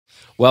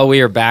Well,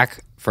 we are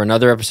back for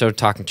another episode of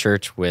Talking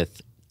Church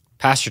with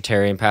Pastor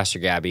Terry and Pastor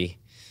Gabi.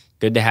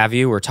 Good to have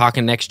you. We're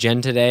talking next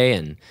gen today,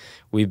 and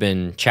we've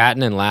been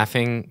chatting and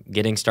laughing,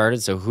 getting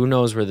started, so who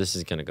knows where this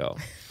is going to go.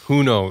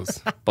 Who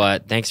knows?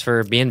 But thanks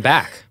for being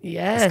back.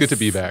 Yes. It's good to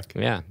be back.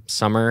 Yeah,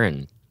 summer,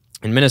 and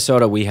in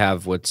Minnesota, we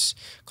have what's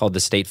called the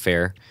State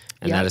Fair,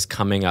 and that is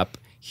coming up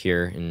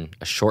here in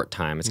a short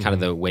time. It's kind of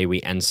the way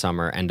we end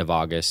summer, end of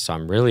August, so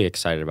I'm really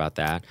excited about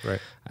that. Right.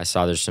 I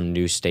saw there's some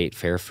new State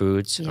Fair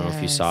foods. I don't know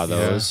if you saw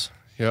those.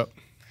 Yeah. Yep.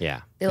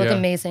 Yeah. They look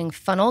amazing.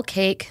 Funnel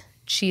cake,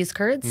 cheese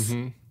curds.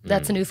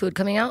 That's a new food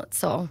coming out,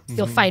 so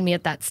you'll find me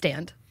at that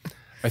stand.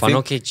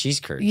 Funnel cake cheese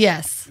curds.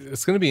 Yes.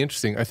 It's going to be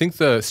interesting. I think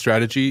the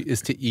strategy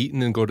is to eat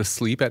and then go to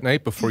sleep at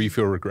night before you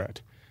feel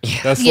regret.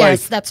 Yeah.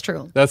 Yes, that's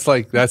true. That's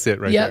it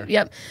right there.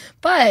 Yep.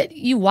 But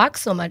you walk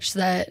so much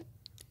that,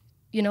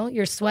 you know,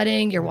 you're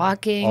sweating, you're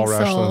walking. All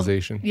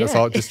rationalization. That's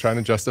all, just trying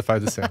to justify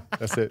the sin.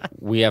 That's it.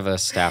 We have a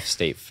staff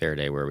State Fair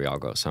day where we all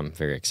go, so I'm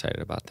very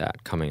excited about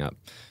that coming up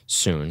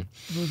soon.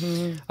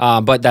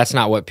 But that's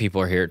not what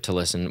people are here to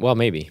listen. Well,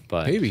 maybe,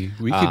 but maybe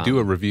we could do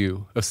a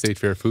review of State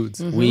Fair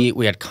foods.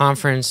 We had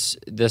conference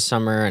this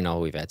summer. I know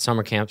we've had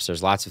summer camps.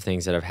 There's lots of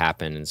things that have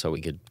happened, and so we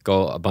could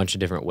go a bunch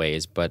of different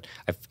ways. But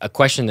a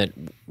question that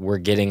we're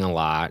getting a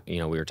lot, you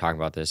know, we were talking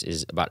about this,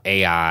 is about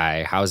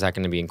AI. How is that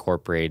going to be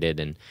incorporated?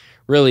 And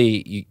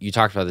really, you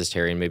talked about this,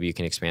 Terry, and maybe you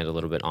can expand a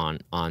little bit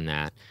on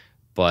that.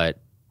 But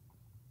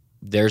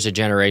there's a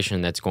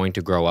generation that's going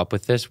to grow up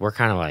with this. We're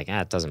kind of like,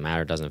 it doesn't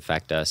matter. It doesn't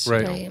affect us.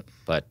 Right. Right.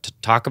 But to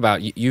talk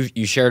about,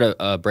 you shared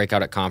a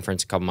breakout at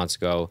conference a couple months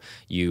ago.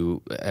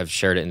 You have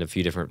shared it in a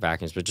few different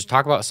vacuums. But just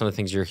talk about some of the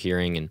things you're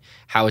hearing and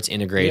how it's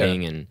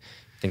integrating and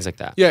things like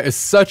that. Yeah, it's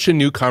such a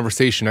new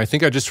conversation. I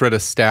think I just read a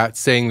stat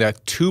saying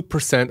that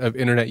 2% of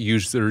internet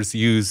users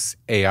use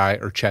AI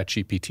or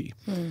ChatGPT.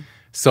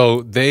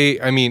 So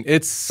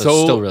it's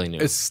still really new.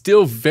 It's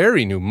still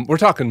very new. We're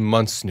talking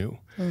months new.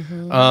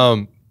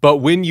 But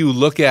when you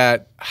look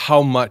at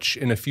how much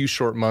in a few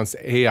short months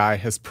AI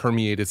has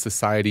permeated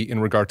society in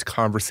regard to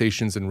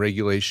conversations and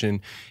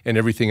regulation and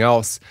everything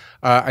else,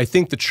 I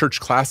think the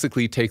church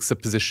classically takes a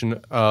position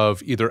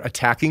of either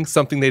attacking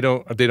something they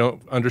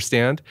don't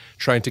understand,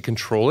 trying to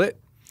control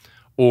it,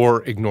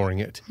 or ignoring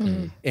it.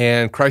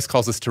 And Christ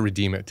calls us to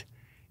redeem it.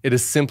 It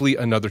is simply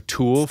another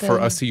tool for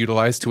us to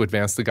utilize to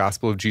advance the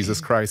gospel of Jesus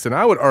Christ. And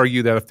I would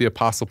argue that if the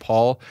Apostle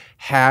Paul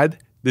had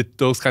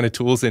those kind of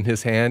tools in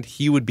his hand,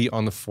 he would be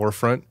on the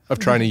forefront of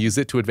trying to use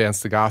it to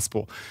advance the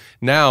gospel.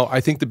 Now, I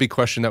think the big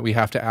question that we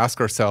have to ask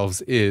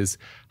ourselves is,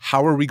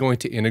 how are we going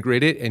to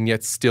integrate it and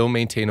yet still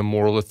maintain a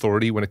moral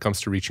authority when it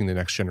comes to reaching the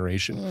next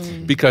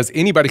generation? Because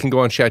anybody can go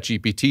on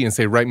ChatGPT and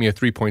say, write me a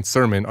 3-point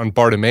sermon on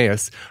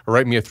Bartimaeus, or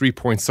write me a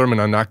 3-point sermon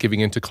on not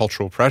giving in to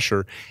cultural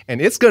pressure,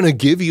 and it's going to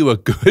give you a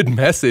good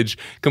message,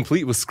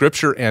 complete with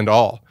scripture and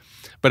all.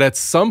 But at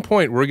some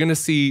point, we're going to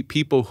see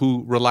people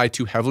who rely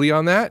too heavily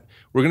on that.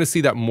 We're going to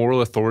see that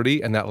moral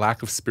authority and that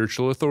lack of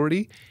spiritual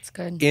authority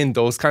in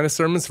those kind of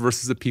sermons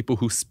versus the people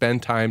who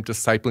spend time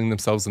discipling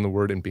themselves in the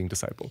Word and being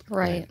discipled.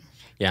 Right.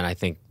 Yeah, and I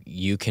think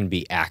you can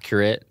be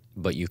accurate,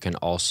 but you can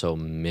also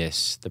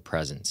miss the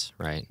presence,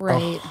 right?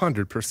 Right.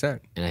 100%.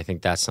 And I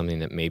think that's something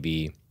that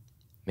maybe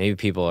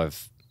people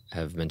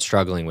have been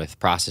struggling with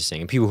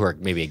processing, and people who are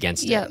maybe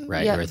against it,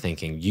 right? Who are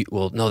thinking,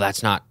 no,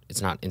 it's not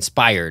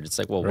inspired. It's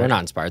like, well, we're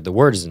not inspired. The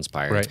Word is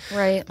inspired.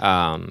 Right.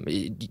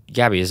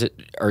 Gabi,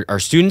 are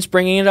students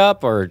bringing it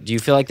up, or do you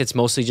feel like it's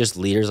mostly just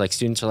leaders? Like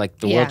students are like,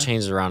 the world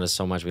changes around us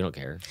so much, we don't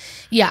care.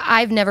 Yeah,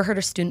 I've never heard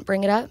a student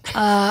bring it up.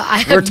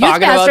 I We're have talking youth about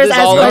pastors this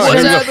ask all the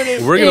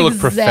questions. We're going to look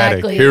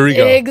prophetic. Here we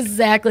go.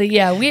 Exactly.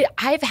 Yeah,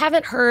 I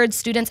haven't heard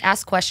students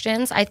ask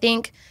questions. I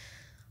think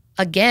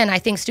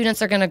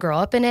students are going to grow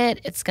up in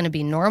it. It's going to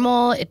be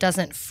normal. It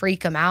doesn't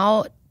freak them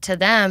out. To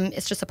them,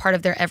 it's just a part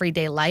of their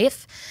everyday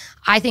life.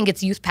 I think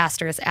it's youth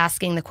pastors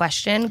asking the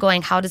question,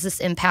 going, how does this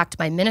impact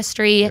my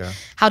ministry? Yeah.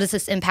 How does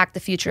this impact the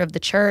future of the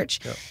church?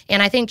 Yeah.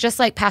 And I think just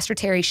like Pastor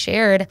Terry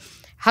shared,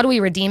 how do we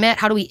redeem it?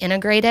 How do we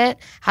integrate it?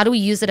 How do we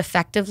use it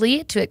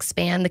effectively to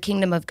expand the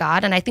kingdom of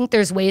God? And I think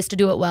there's ways to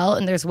do it well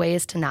and there's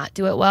ways to not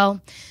do it well.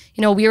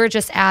 You know, we were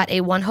just at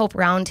a One Hope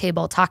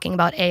roundtable talking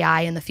about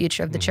AI and the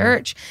future of the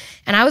church.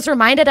 And I was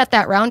reminded at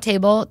that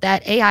roundtable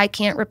that AI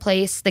can't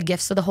replace the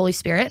gifts of the Holy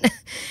Spirit.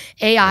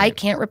 AI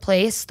can't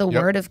replace the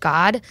Word of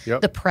God,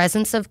 the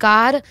presence of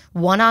God,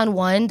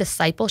 one-on-one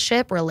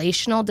discipleship,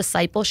 relational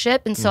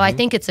discipleship. And so I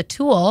think it's a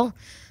tool,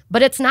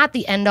 but it's not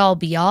the end-all,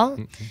 be-all.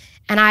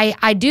 And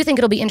I do think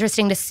it'll be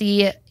interesting to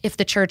see if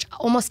the church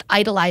almost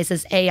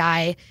idolizes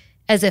AI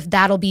as if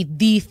that'll be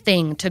the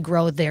thing to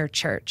grow their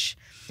church.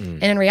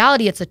 And in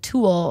reality, it's a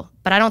tool,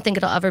 but I don't think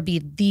it'll ever be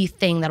the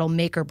thing that'll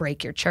make or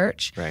break your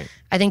church. Right.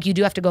 I think you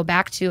do have to go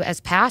back to,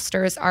 as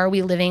pastors, are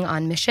we living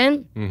on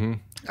mission?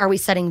 Are we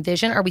setting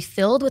vision? Are we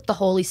filled with the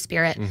Holy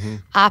Spirit,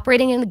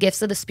 operating in the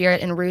gifts of the Spirit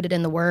and rooted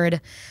in the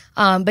Word?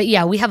 But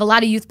yeah, we have a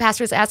lot of youth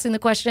pastors asking the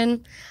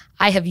question.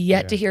 I have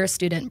yet to hear a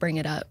student bring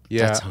it up.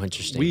 Yeah. That's so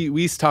interesting.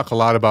 We talk a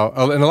lot about,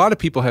 and a lot of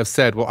people have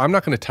said, well, I'm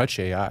not going to touch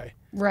AI.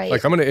 Right.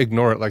 Like I'm going to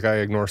ignore it like I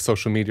ignore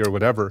social media or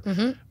whatever.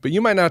 But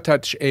you might not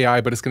touch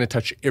AI, but it's going to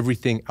touch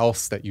everything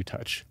else that you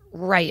touch.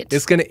 Right.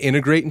 It's going to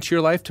integrate into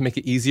your life to make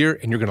it easier,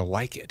 and you're going to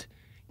like it.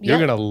 You're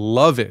Yep. going to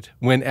love it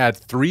when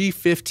at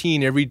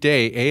 3:15 every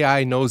day,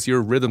 AI knows your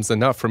rhythms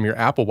enough from your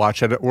Apple Watch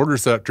that it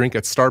orders a drink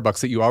at Starbucks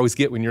that you always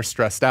get when you're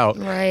stressed out.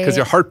 Right. Because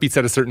your heart beats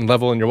at a certain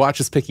level and your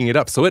watch is picking it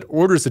up. So it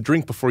orders a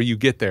drink before you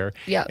get there.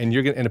 Yep. And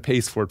and it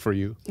pays for it for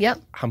you.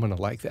 Yep. I'm going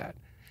to like that.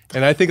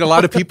 And I think a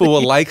lot of people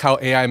will like how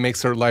AI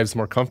makes our lives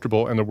more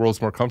comfortable and the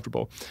world's more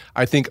comfortable.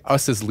 I think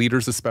us as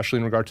leaders, especially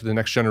in regard to the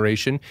next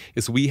generation,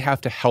 is we have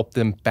to help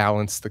them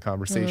balance the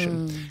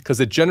conversation. Because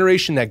the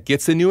generation that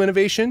gets a new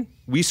innovation,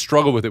 we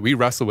struggle with it, we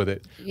wrestle with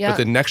it. Yeah. But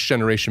the next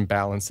generation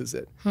balances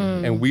it.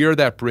 And we are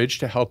that bridge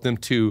to help them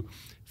to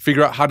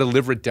figure out how to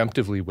live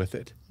redemptively with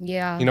it.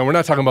 Yeah. You know, we're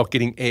not talking about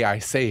getting AI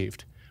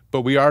saved,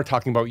 but we are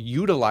talking about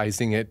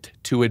utilizing it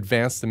to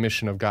advance the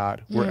mission of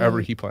God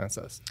wherever He plants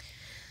us.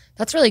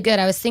 That's really good.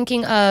 I was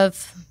thinking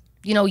of,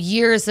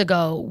 years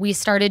ago, we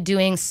started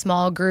doing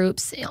small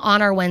groups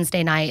on our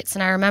Wednesday nights.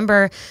 And I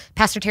remember,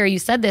 Pastor Terry, you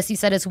said this. You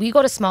said, as we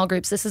go to small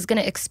groups, this is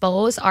going to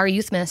expose our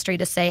youth ministry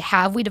to say,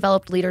 have we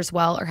developed leaders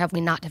well or have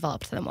we not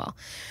developed them well?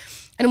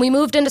 And we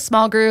moved into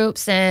small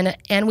groups and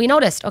we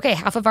noticed, okay,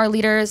 half of our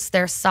leaders,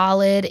 they're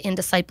solid in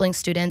discipling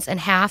students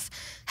and half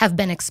have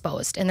been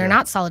exposed and they're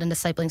not solid in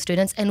discipling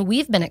students. And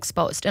we've been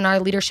exposed in our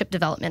leadership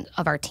development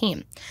of our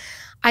team.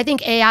 I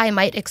think AI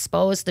might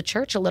expose the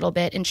church a little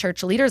bit and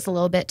church leaders a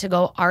little bit to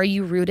go, are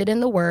you rooted in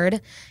the word?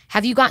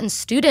 Have you gotten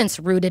students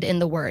rooted in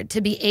the word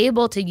to be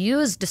able to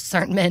use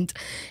discernment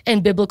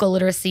and biblical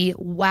literacy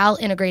while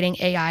integrating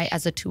AI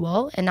as a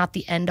tool and not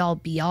the end all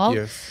be all?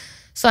 Yes.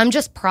 So I'm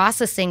just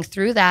processing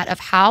through that of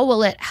how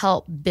will it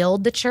help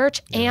build the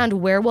church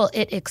and where will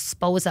it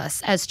expose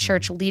us as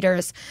church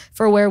leaders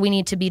for where we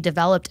need to be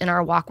developed in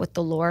our walk with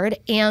the Lord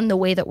and the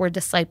way that we're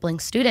discipling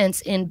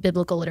students in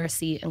biblical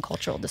literacy and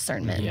cultural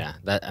discernment. Yeah,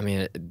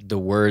 the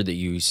word that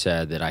you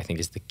said that I think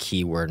is the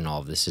key word in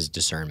all of this is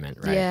discernment,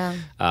 right?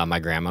 Yeah.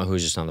 My grandma, who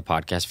was just on the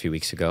podcast a few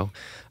weeks ago,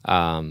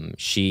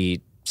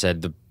 she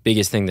said the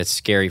biggest thing that's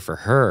scary for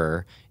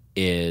her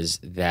is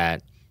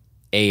that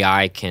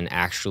AI can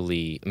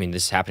actually,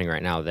 this is happening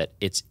right now, that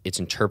it's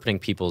interpreting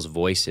people's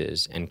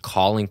voices and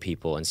calling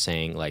people and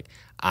saying like,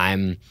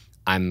 I've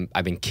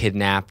been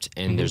kidnapped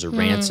and there's a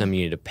ransom,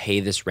 you need to pay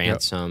this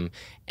ransom,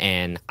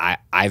 and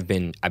I've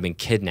been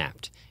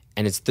kidnapped.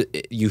 And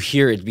you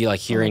hear it'd be like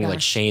hearing like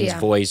Shane's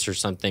voice or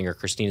something or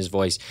Christina's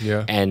voice,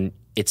 and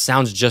it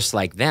sounds just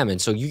like them. And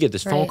so you get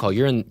this phone call,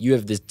 you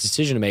have this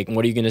decision to make, and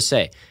what are you going to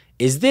say?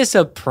 Is this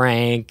a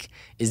prank?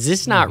 Is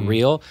this not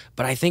real?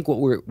 But I think what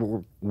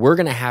we're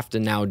going to have to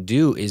now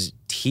do is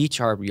teach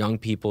our young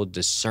people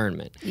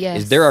discernment.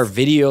 Yes. There are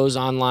videos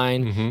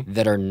online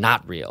that are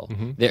not real.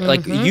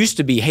 Like it used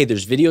to be, hey,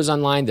 there's videos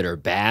online that are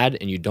bad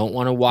and you don't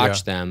want to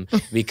watch them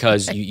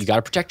because you got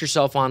to protect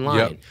yourself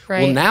online.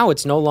 Right. Well, now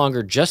it's no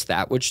longer just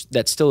that, which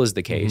that still is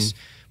the case.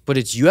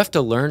 But you have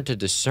to learn to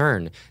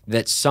discern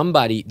that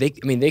somebody,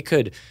 they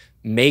could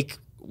make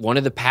one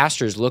of the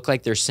pastors look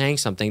like they're saying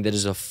something that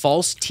is a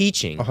false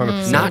teaching,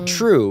 100%. not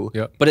true,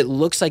 but it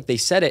looks like they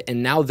said it,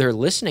 and now they're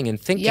listening and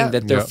thinking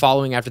that they're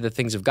following after the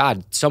things of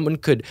God. Someone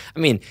could,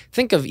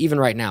 think of even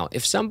right now,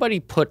 if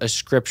somebody put a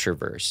scripture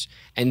verse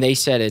and they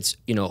said it's,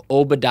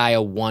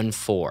 Obadiah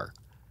 1:4,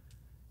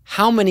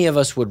 how many of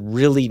us would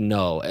really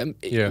know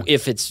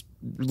if it's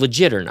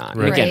legit or not?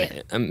 Right.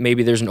 And again,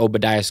 maybe there's an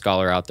Obadiah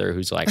scholar out there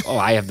who's like, oh,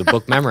 I have the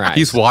book memorized.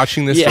 He's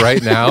watching this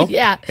right now,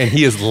 and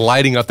he is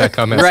lighting up that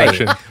comment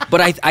section. But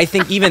I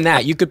think even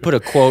that, you could put a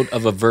quote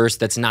of a verse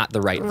that's not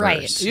the right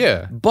verse.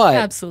 Yeah. But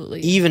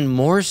Absolutely. even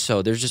more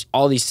so, there's just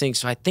all these things.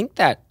 So I think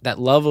that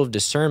level of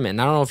discernment,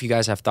 and I don't know if you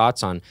guys have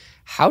thoughts on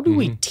how do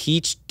we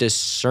teach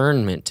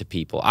discernment to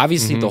people?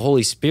 Obviously, the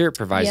Holy Spirit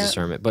provides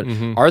discernment, but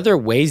are there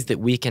ways that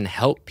we can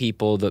help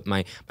people? That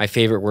my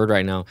favorite word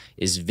right now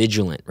is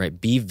vigilant, right?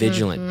 Be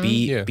vigilant,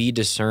 be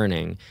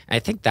discerning. And I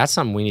think that's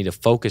something we need to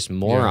focus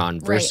more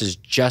on versus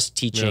just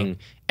teaching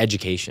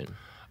education.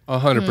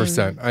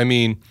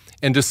 100%.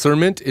 And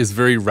discernment is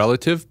very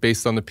relative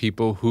based on the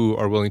people who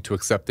are willing to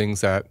accept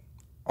things that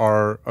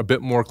are a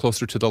bit more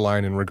closer to the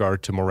line in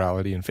regard to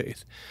morality and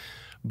faith.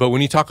 But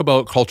when you talk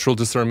about cultural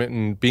discernment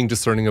and being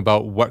discerning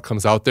about what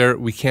comes out there,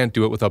 we can't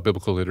do it without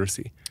biblical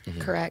literacy.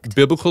 Correct.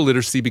 Biblical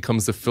literacy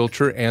becomes the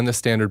filter and the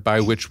standard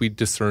by which we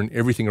discern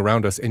everything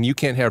around us. And you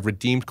can't have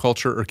redeemed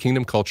culture or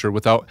kingdom culture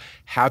without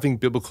having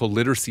biblical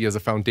literacy as a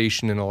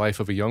foundation in the life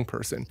of a young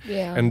person.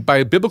 Yeah. And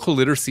by biblical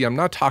literacy, I'm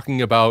not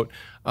talking about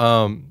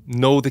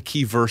know the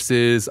key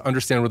verses,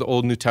 understand where the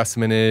Old New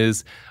Testament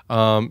is,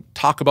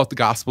 talk about the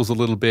Gospels a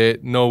little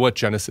bit, know what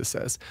Genesis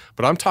says.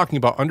 But I'm talking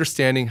about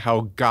understanding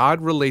how God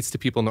relates to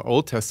people in the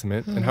Old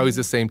Testament and how He's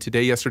the same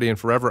today, yesterday, and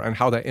forever, and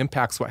how that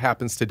impacts what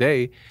happens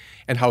today,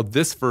 and how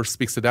this verse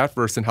speaks to that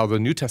verse, and how the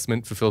New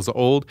Testament fulfills the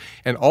Old,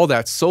 and all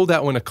that, so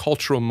that when a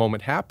cultural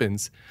moment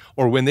happens,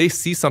 or when they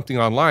see something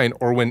online,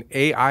 or when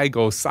AI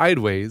goes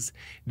sideways,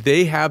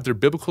 they have their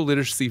biblical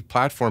literacy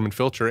platform and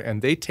filter,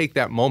 and they take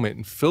that moment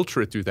and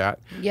filter it filtered through that.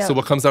 Yeah. So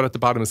what comes out at the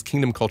bottom is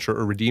kingdom culture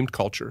or redeemed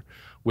culture.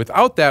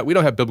 Without that, we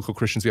don't have biblical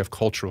Christians, we have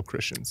cultural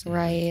Christians.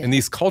 Right. And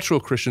these cultural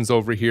Christians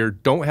over here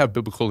don't have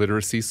biblical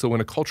literacy, so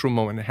when a cultural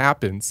moment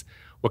happens,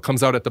 what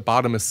comes out at the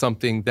bottom is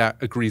something that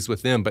agrees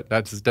with them, but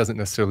that just doesn't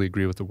necessarily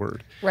agree with the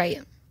word.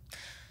 Right.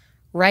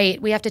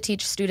 Right. We have to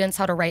teach students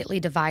how to rightly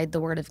divide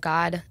the word of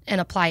God and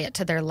apply it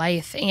to their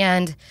life.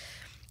 And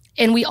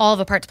we all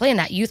have a part to play in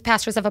that. Youth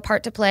pastors have a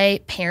part to play.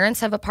 Parents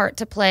have a part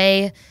to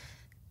play.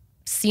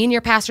 Senior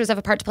pastors have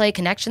a part to play.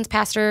 Connections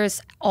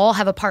pastors all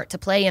have a part to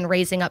play in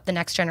raising up the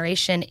next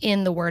generation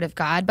in the word of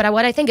God. But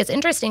what I think is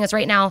interesting is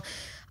right now,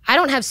 I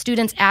don't have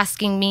students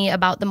asking me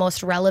about the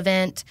most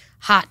relevant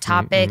hot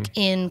topic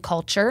in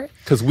culture.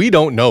 Because we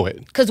don't know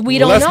it. Because we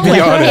don't know be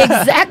it. honest.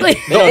 Exactly.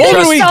 The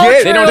older we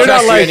get, they don't they're trust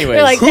not you like, anyways.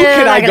 They're like, who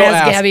can I go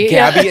ask ask? Gabby?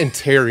 Gabby Yeah. and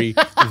Terry,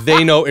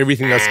 they know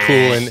everything that's cool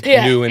and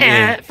new and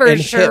in. For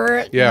and sure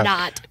hip. Yeah.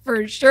 not.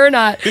 For sure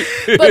not.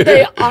 But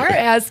they are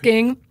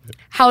asking,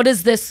 how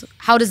does this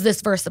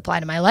verse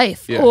apply to my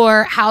life? Yeah.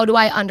 Or how do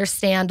I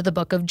understand the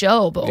book of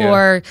Job? Yeah.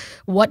 Or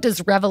what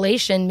does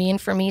Revelation mean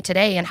for me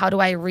today? And how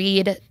do I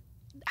read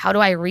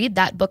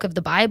that book of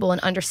the Bible and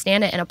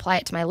understand it and apply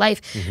it to my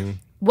life? Mm-hmm.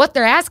 What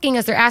they're asking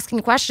is they're asking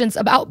questions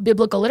about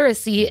biblical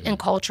literacy and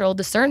cultural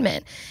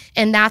discernment.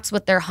 And that's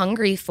what they're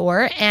hungry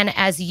for. And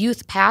as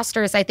youth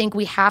pastors, I think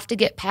we have to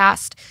get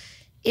past,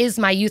 is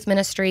my youth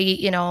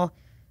ministry,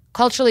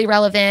 culturally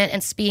relevant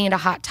and speaking to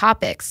hot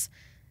topics?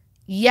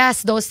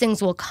 Yes, those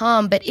things will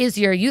come, but is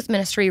your youth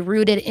ministry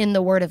rooted in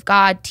the Word of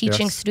God,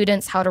 teaching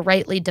students how to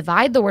rightly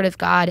divide the Word of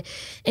God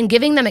and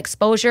giving them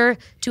exposure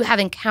to have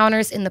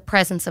encounters in the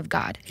presence of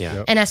God? Yeah.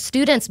 Yep. And as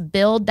students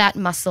build that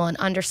muscle and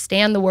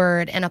understand the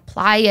Word and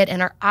apply it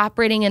and are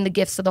operating in the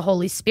gifts of the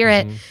Holy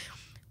Spirit,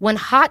 when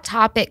hot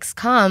topics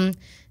come,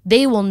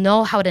 they will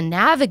know how to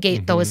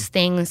navigate those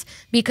things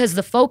because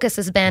the focus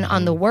has been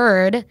on the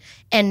Word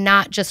and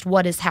not just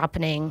what is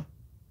happening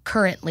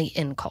currently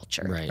in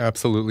culture. Right.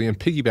 Absolutely. And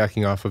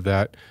piggybacking off of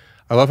that,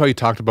 I love how you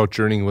talked about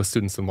journeying with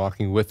students and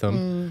walking with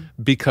them,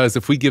 because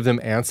if we give them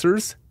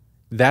answers,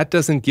 that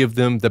doesn't give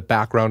them the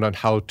background on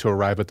how to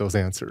arrive at those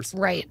answers.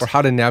 Right. Or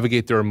how to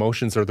navigate their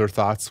emotions or their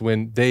thoughts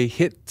when they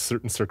hit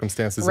certain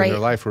circumstances in their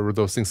life or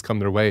those things come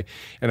their way.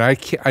 And I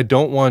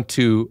don't want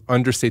to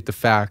understate the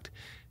fact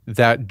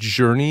that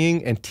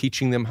journeying and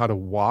teaching them how to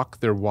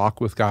walk their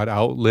walk with God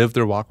out, live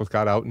their walk with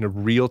God out in a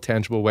real,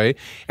 tangible way.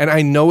 And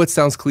I know it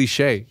sounds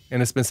cliche, and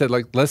it's been said,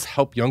 like, let's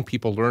help young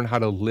people learn how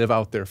to live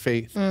out their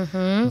faith.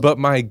 But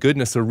my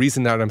goodness, the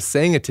reason that I'm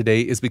saying it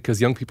today is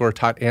because young people are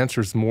taught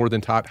answers more than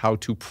taught how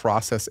to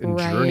process and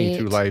journey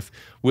through life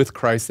with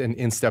Christ and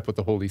in step with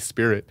the Holy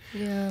Spirit.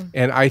 Yeah.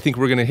 And I think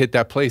we're going to hit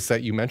that place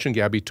that you mentioned,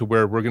 Gabby, to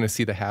where we're going to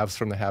see the haves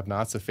from the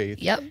have-nots of faith.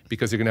 Yep.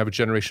 Because you're going to have a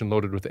generation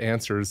loaded with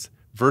answers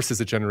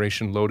versus a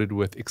generation loaded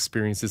with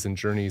experiences and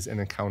journeys and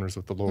encounters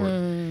with the Lord.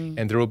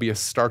 And there will be a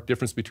stark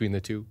difference between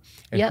the two.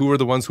 And who are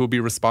the ones who will be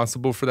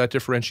responsible for that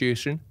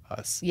differentiation?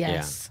 Us.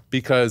 Yes.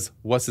 Because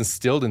what's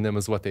instilled in them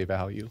is what they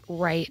value.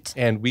 Right.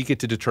 And we get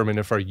to determine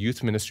if our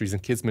youth ministries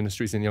and kids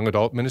ministries and young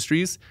adult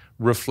ministries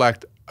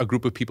reflect a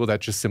group of people that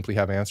just simply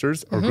have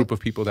answers or a group of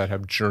people that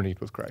have journeyed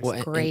with Christ.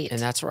 Well, Great. and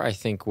that's where I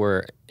think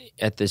we're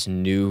at this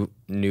new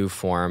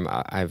form.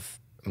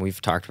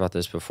 We've talked about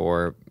this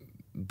before,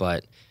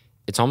 but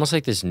it's almost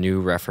like this new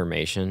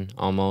Reformation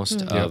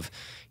almost of,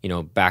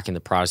 back in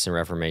the Protestant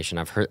Reformation.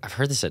 I've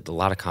heard this at a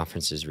lot of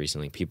conferences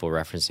recently, people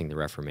referencing the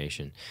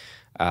Reformation,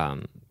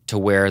 to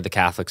where the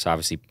Catholics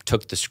obviously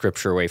took the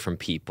scripture away from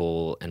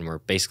people and were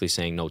basically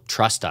saying, no,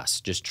 trust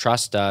us, just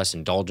trust us,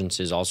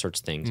 indulgences, all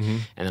sorts of things.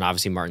 And then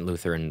obviously Martin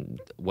Luther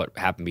and what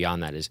happened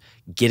beyond that is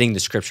getting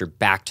the scripture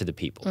back to the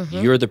people.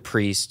 You're the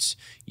priests,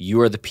 you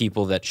are the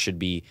people that should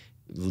be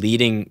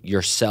leading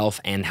yourself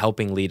and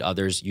helping lead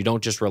others. You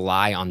don't just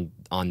rely on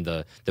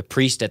the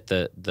priest at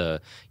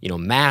the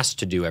mass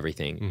to do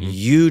everything.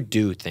 You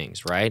do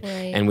things, right?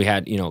 And we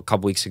had, a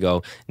couple weeks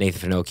ago,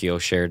 Nathan Finocchio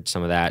shared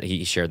some of that.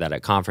 He shared that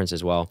at conference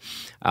as well.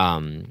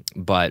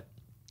 But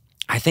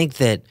I think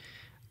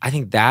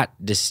that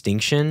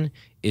distinction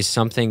is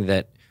something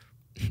that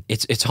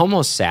it's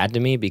almost sad to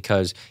me,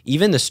 because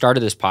even the start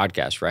of this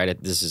podcast,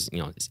 right? This is,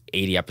 it's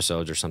 80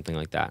 episodes or something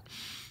like that.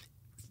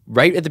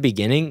 Right at the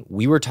beginning,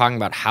 we were talking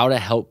about how to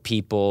help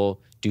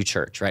people do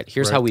church, right?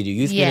 Here's how we do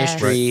youth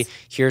ministry.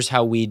 Here's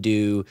how we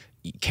do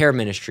care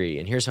ministry.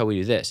 And here's how we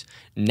do this.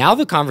 Now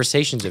the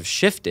conversations have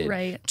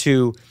shifted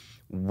to,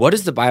 what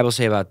does the Bible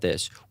say about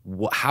this?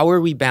 How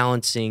are we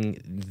balancing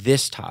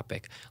this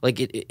topic? Like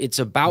it's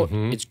about,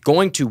 it's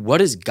going to, what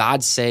does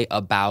God say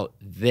about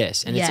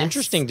this? And it's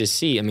interesting to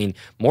see. I mean,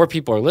 more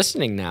people are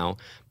listening now,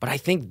 but I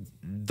think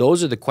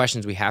those are the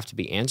questions we have to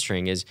be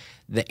answering, is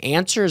the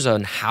answers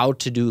on how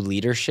to do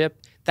leadership.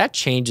 That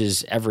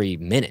changes every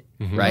minute,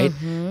 right?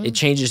 It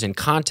changes in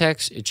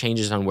context. It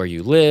changes on where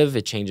you live.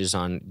 It changes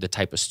on the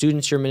type of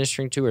students you're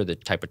ministering to or the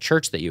type of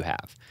church that you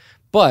have.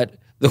 But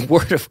the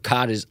Word of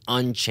God is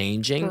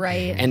unchanging.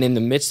 Right. And in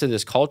the midst of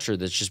this culture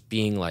that's just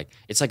being like,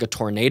 it's like a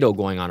tornado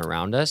going on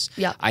around us.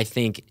 Yeah. I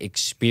think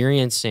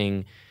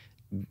experiencing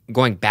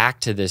going back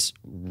to this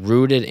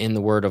rooted in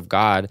the Word of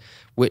God,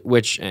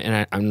 which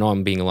and I know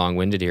I'm being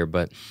long-winded here,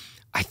 but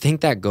I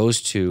think that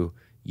goes to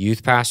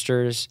youth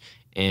pastors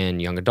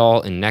and young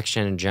adult and next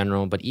gen in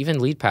general, but even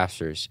lead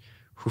pastors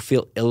who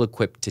feel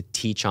ill-equipped to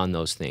teach on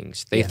those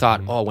things. They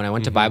thought, when I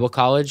went to Bible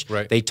college,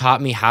 they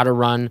taught me how to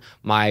run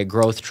my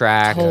growth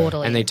track,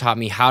 and they taught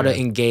me how to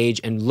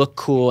engage and look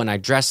cool, and I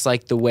dressed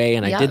like the way,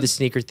 and I did the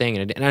sneaker thing.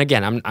 And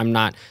again, I'm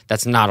not,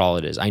 that's not all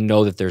it is. I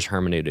know that there's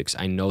hermeneutics.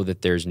 I know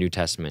that there's New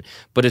Testament.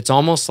 But it's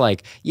almost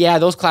like,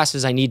 those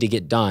classes I need to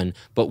get done,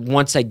 but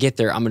once I get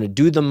there, I'm going to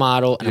do the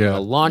model, and I'm going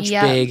to launch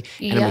big,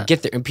 and I'm going to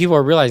get there. And people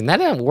are realizing that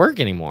doesn't work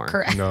anymore.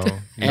 Correct. No.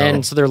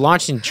 And so they're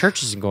launching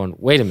churches and going,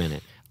 wait a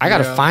minute. I got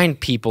to find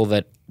people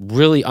that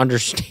really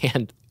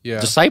understand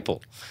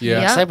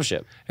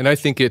discipleship. And I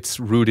think it's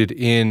rooted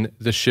in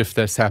the shift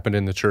that's happened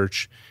in the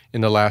church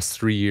in the last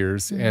 3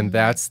 years. And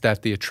that's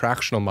that the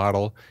attractional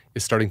model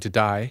is starting to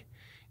die.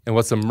 And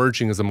what's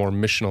emerging is a more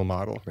missional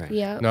model. Right.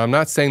 Yeah. Now, I'm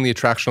not saying the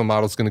attractional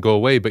model is going to go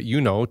away, but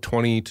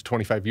 20 to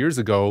 25 years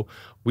ago,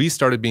 we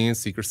started being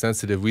seeker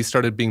sensitive. We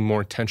started being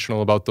more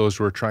intentional about those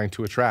we're trying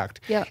to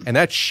attract. Yeah. And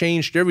that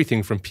changed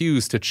everything from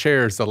pews to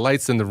chairs, the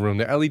lights in the room,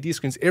 the LED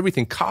screens,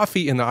 everything,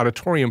 coffee in the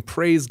auditorium.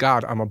 Praise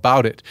God, I'm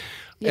about it.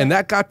 Yeah. And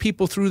that got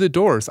people through the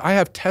doors. I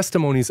have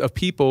testimonies of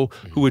people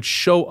who would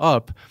show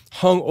up,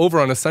 hung over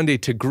on a Sunday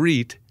to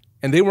greet,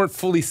 and they weren't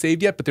fully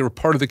saved yet, but they were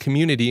part of the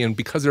community. And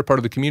because they're part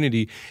of the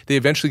community, they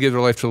eventually gave their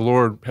life to the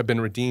Lord, have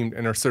been redeemed,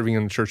 and are serving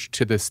in the church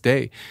to this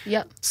day.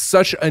 Yep.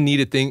 Such a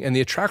needed thing. And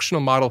the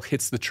attractional model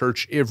hits the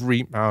church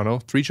every,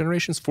 3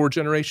 generations, 4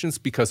 generations,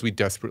 because we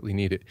desperately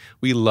need it.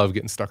 We love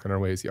getting stuck in our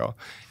ways, y'all.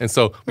 And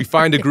so we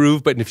find a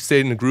groove, but if you stay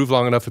in a groove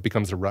long enough, it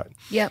becomes a rut.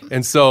 Yep.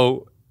 And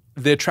so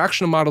the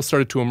attractional model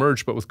started to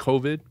emerge, but with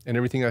COVID and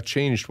everything that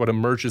changed, what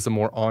emerged is a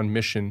more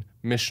on-mission,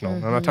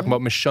 missional. I'm not talking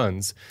about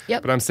missions,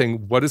 but I'm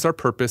saying what is our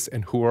purpose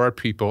and who are our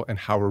people and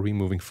how are we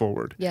moving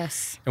forward?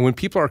 Yes. And when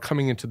people are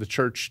coming into the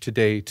church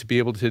today to be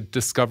able to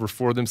discover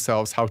for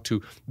themselves how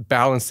to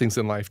balance things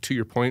in life, to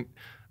your point,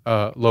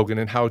 Logan,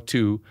 and how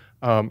to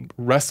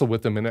wrestle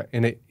with them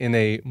in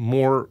a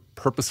more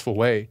purposeful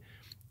way,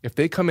 if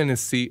they come in and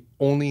see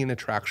only an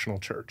attractional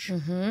church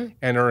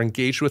and are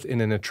engaged with in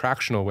an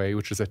attractional way,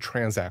 which is a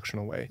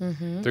transactional way,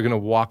 they're going to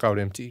walk out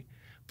empty.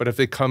 But if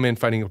they come in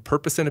finding a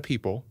purpose in a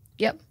people,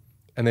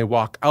 and they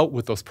walk out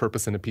with those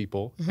purpose in a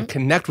people and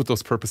connect with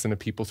those purpose in a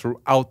people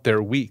throughout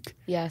their week,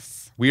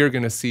 we are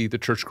going to see the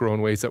church grow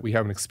in ways that we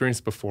haven't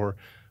experienced before.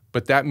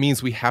 But that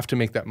means we have to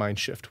make that mind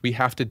shift. We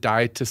have to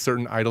die to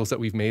certain idols that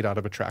we've made out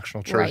of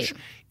attractional church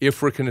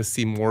if we're going to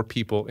see more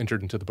people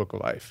entered into the book of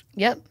life.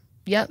 Yep.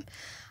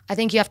 I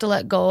think you have to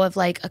let go of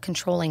like a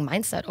controlling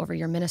mindset over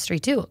your ministry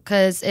too,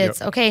 because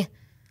it's okay,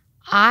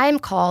 I'm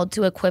called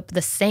to equip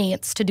the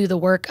saints to do the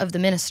work of the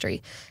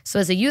ministry. So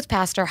as a youth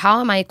pastor, how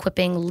am I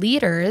equipping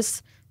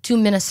leaders to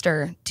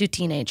minister to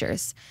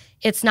teenagers?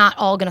 It's not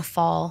all going to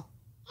fall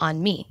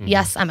on me.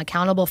 Yes, I'm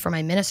accountable for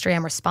my ministry.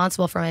 I'm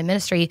responsible for my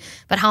ministry,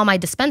 but how am I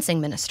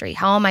dispensing ministry?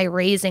 How am I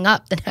raising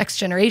up the next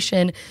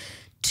generation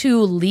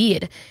to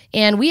lead?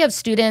 And we have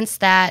students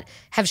that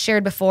have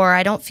shared before,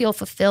 I don't feel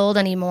fulfilled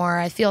anymore.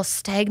 I feel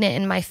stagnant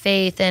in my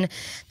faith. And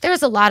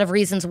there's a lot of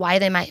reasons why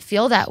they might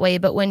feel that way.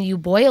 But when you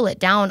boil it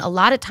down, a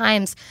lot of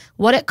times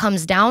what it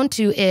comes down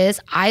to is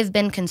I've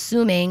been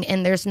consuming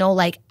and there's no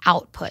like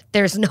output.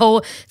 There's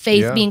no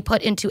faith being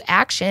put into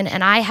action.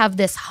 And I have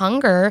this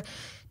hunger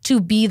to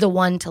be the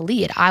one to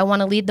lead. I want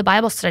to lead the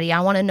Bible study.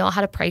 I want to know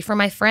how to pray for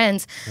my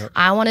friends.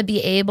 I want to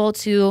be able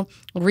to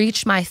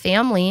reach my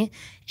family.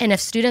 And if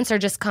students are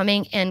just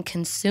coming and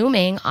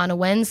consuming on a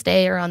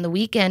Wednesday or on the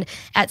weekend,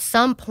 at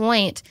some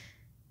point,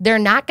 they're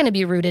not going to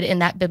be rooted in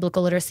that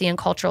biblical literacy and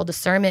cultural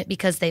discernment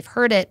because they've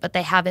heard it, but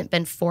they haven't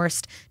been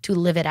forced to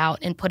live it out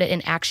and put it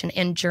in action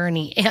and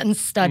journey and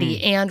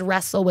study and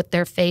wrestle with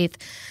their faith.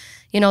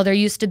 You know, there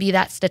used to be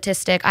that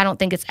statistic. I don't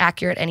think it's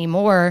accurate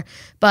anymore,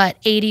 but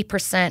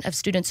 80% of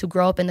students who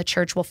grow up in the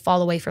church will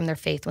fall away from their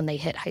faith when they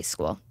hit high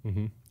school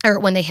or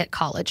when they hit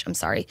college. I'm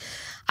sorry.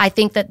 I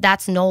think that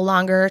that's no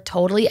longer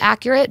totally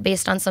accurate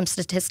based on some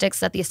statistics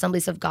that the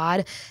Assemblies of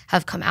God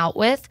have come out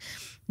with.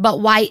 But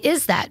why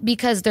is that?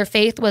 Because their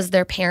faith was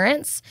their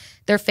parents,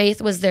 their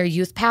faith was their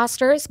youth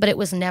pastors, but it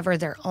was never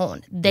their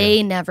own.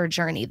 They never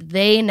journeyed,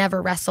 they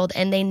never wrestled,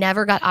 and they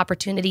never got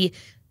opportunity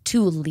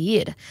to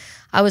lead.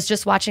 I was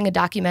just watching a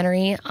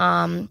documentary.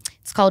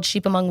 It's called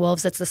Sheep Among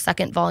Wolves. It's the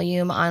second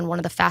volume on one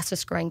of the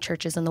fastest growing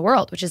churches in the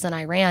world, which is in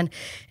Iran.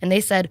 And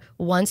they said,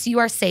 once you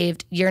are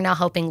saved, you're now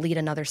helping lead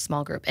another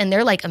small group. And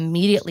they're like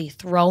immediately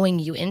throwing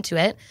you into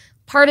it.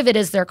 Part of it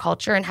is their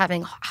culture and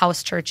having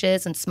house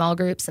churches and small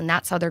groups, and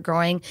that's how they're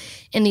growing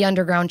in the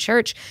underground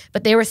church.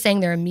 But they were saying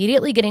they're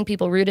immediately getting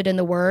people rooted in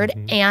the word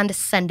and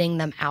sending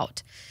them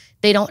out.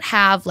 They don't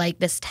have like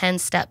this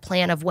 10-step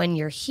plan of when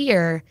you're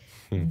here,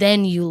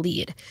 then you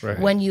lead. Right.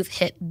 When you've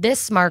hit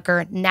this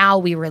marker, now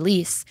we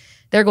release.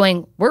 They're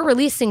going, we're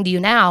releasing to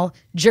you now,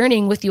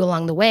 journeying with you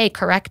along the way,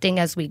 correcting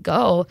as we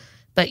go,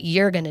 but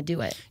you're going to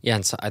do it. Yeah,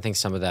 and so I think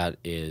some of that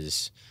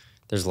is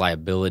there's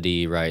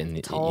liability, right?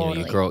 And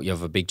Totally. you grow, you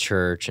have a big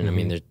church, and I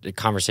mean, there's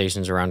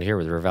conversations around here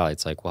with River Valley.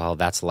 It's like, well,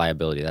 that's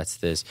liability, that's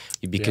this,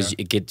 because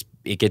it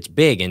gets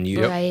big, and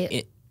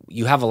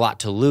you have a lot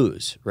to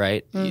lose,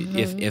 right?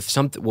 If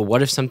something, well,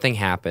 what if something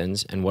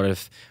happens, and what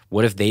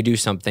if they do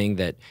something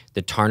that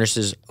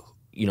tarnishes,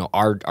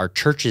 our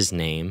church's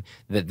name,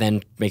 that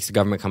then makes the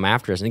government come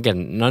after us? And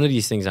again, none of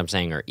these things I'm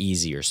saying are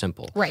easy or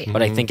simple, right?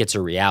 But I think it's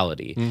a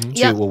reality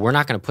too. Well, we're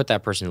not going to put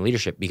that person in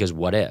leadership because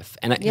what if?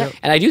 And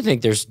I do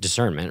think there's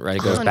discernment, right?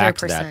 It goes back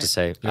to that, to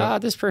say,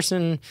 this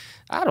person,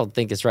 I don't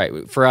think it's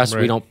right. For us,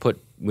 we don't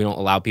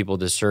allow people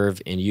to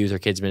serve in youth or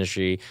kids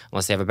ministry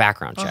unless they have a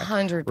background check.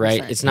 100%.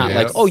 Right? It's not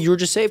like, oh, you were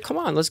just saved, come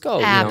on, let's go.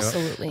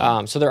 Absolutely.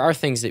 So there are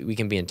things that we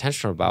can be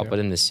intentional about, but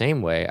in the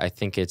same way, I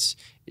think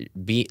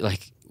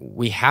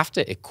we have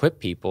to equip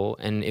people,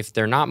 and if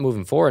they're not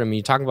moving forward, I mean,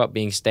 you talk about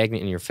being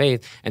stagnant in your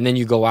faith, and then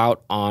you go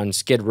out on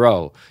Skid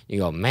Row, you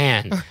go,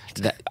 man,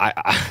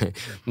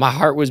 my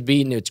heart was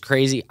beating, it's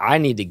crazy, I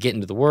need to get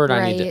into the Word,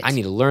 I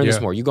need to learn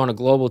this more. You go on a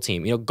global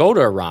team, go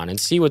to Iran and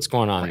see what's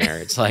going on there.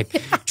 It's like,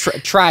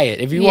 try it.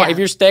 If you want, if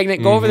you're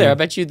stagnant, go over there. I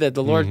bet you that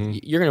the Lord,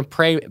 you're going to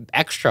pray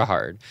extra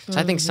hard. So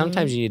I think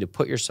sometimes you need to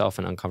put yourself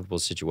in uncomfortable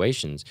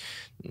situations,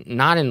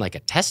 not in like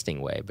a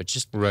testing way, but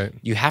just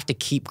you have to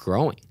keep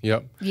growing.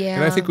 Yep. Yeah.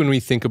 And I think when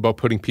we think about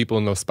putting people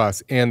in those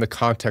spots and the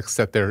context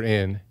that they're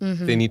in,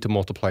 they need to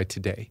multiply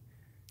today.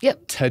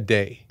 Yep.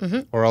 Today,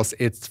 or else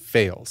it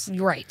fails.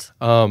 Right.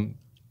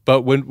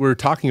 But when we're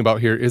talking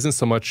about here isn't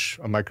so much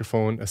a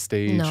microphone, a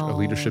stage, a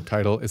leadership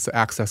title, it's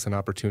access and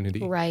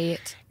opportunity.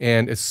 Right.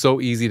 And it's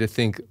so easy to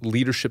think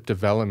leadership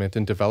development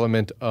and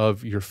development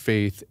of your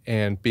faith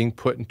and being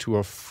put into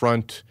a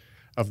front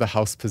of the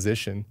house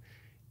position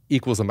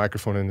equals a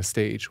microphone and a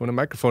stage, when a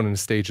microphone and a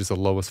stage is the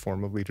lowest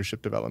form of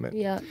leadership development.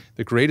 Yeah.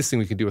 The greatest thing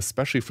we can do,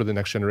 especially for the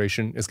next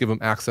generation, is give them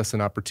access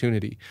and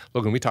opportunity.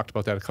 Logan, we talked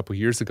about that a couple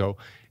years ago.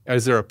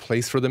 Is there a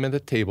place for them at the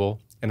table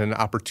and an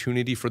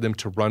opportunity for them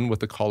to run with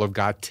the call of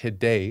God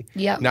today?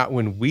 Not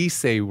when we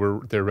say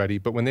they're ready,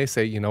 but when they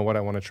say, you know what,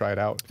 I want to try it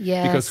out.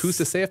 Yes. Because who's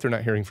to say if they're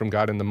not hearing from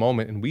God in the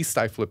moment, and we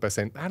stifle it by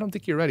saying, I don't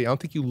think you're ready. I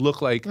don't think you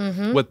look like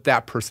what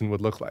that person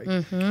would look like.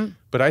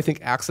 But I think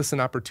access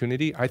and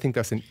opportunity, I think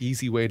that's an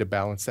easy way to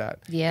balance that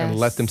and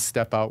let them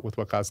step out with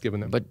what God's given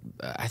them. But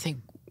I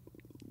think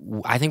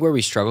where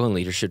we struggle in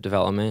leadership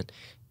development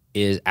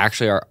is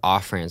actually our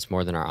off-ramps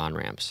more than our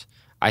on-ramps.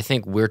 I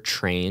think we're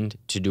trained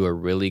to do a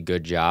really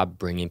good job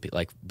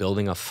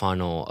building a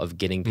funnel of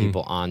getting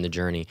people on the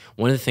journey.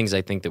 One of the things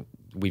I think that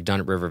we've done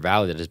at River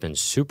Valley that has been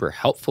super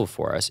helpful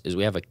for us is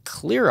we have a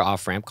clear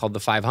off-ramp called the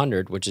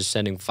 500, which is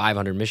sending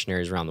 500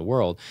 missionaries around the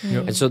world.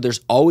 And so there's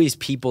always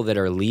people that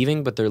are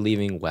leaving, but they're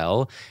leaving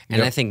well.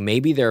 And I think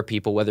maybe there are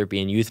people, whether it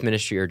be in youth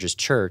ministry or just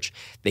church,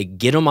 they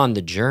get them on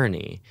the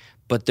journey,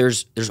 but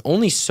there's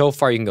only so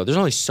far you can go. There's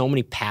only so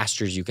many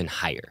pastors you can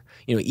hire.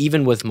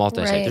 Even with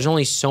multi-site, there's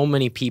only so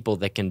many people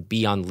that can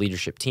be on the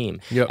leadership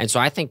team. And so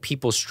I think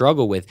people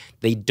struggle with,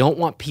 they don't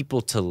want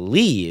people to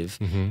leave.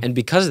 And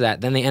because of that,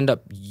 then they end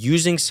up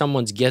using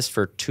someone's gifts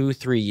for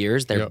 2-3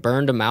 years. They're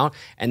burned them out.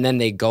 And then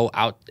they go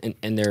out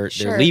and they're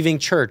leaving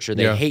church, or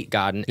they hate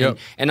God.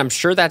 And I'm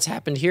sure that's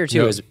happened here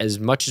too, as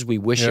much as we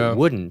wish it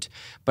wouldn't.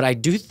 But I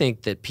do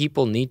think that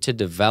people need to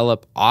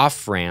develop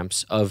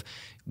off-ramps of,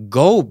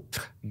 go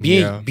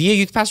be a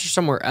youth pastor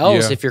somewhere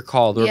else if you're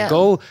called, or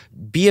go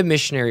be a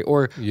missionary,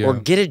 or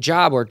get a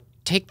job, or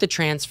take the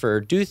transfer,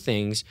 do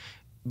things.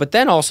 But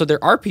then also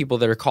there are people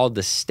that are called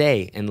to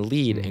stay and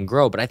lead and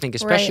grow. But I think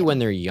especially when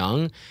they're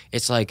young,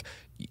 it's like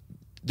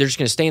they're just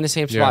going to stay in the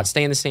same spot,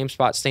 stay in the same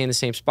spot, stay in the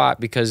same spot,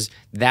 because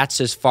that's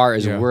as far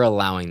as we're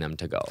allowing them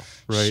to go.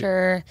 Right.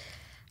 Sure.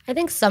 I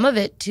think some of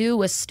it too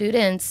with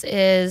students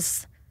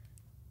is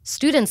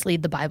students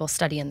lead the Bible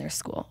study in their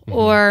school,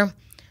 or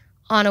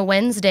on a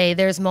Wednesday,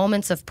 there's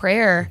moments of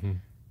prayer,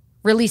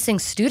 releasing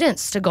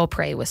students to go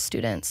pray with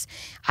students.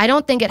 I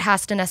don't think it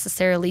has to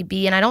necessarily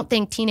be, and I don't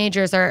think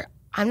teenagers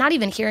I'm not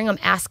even hearing them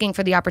asking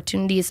for the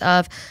opportunities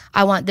of,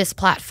 I want this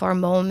platform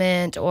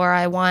moment, or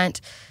I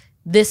want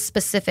this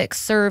specific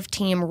serve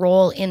team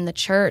role in the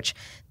church.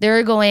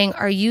 They're going,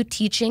 are you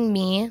teaching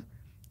me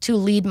to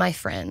lead my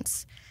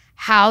friends?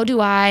 How do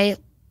I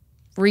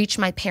reach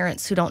my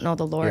parents who don't know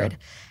the Lord?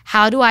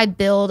 How do I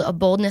build a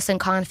boldness and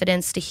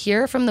confidence to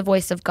hear from the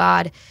voice of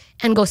God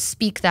and go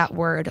speak that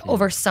word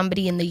over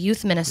somebody in the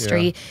youth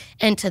ministry?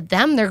 And to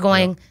them, they're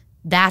going,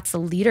 that's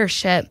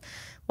leadership.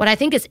 What I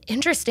think is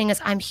interesting is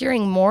I'm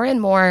hearing more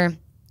and more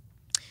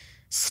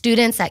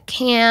students at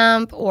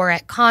camp or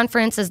at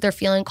conferences, they're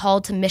feeling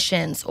called to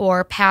missions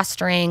or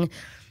pastoring,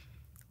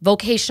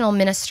 vocational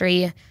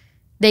ministry.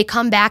 They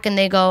come back and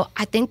they go,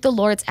 I think the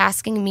Lord's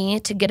asking me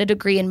to get a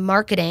degree in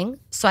marketing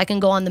so I can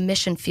go on the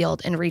mission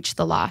field and reach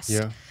the lost.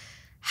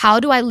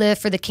 How do I live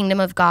for the kingdom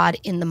of God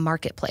in the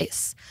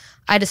marketplace?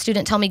 I had a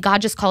student tell me,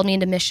 God just called me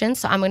into mission,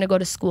 so I'm going to go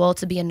to school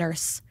to be a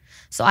nurse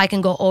so I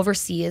can go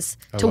overseas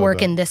to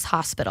work in this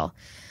hospital.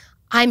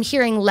 I'm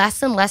hearing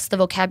less and less the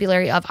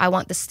vocabulary of I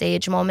want the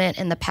stage moment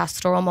and the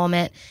pastoral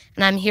moment.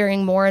 And I'm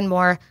hearing more and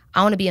more,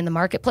 I want to be in the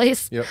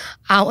marketplace. Yep.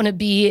 I want to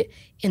be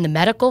in the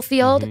medical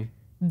field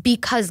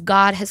because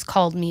God has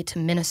called me to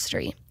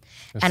ministry.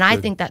 And I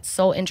think that's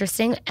so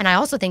interesting. And I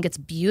also think it's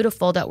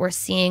beautiful that we're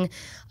seeing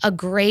a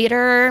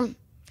greater,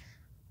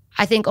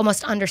 I think,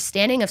 almost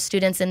understanding of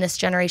students in this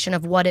generation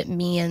of what it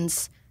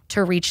means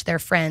to reach their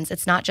friends.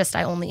 It's not just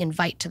I only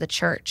invite to the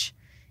church.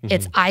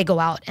 It's I go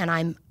out and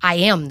I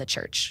am the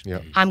church.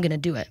 Yep. I'm going to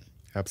do it.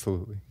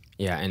 Absolutely.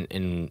 Yeah,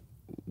 and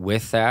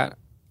with that,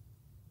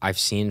 I've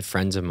seen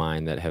friends of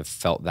mine that have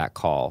felt that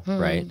call,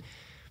 right?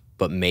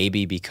 But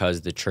maybe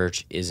because the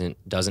church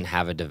doesn't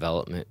have a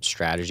development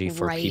strategy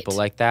for people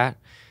like that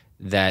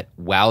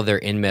while they're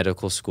in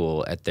medical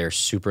school at their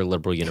super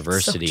liberal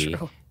university,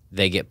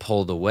 they get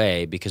pulled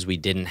away because we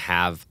didn't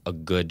have a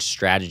good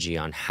strategy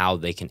on how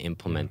they can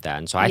implement that.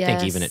 And so I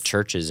think even at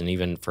churches and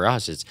even for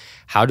us, it's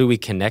how do we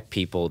connect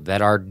people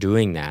that are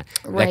doing that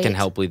can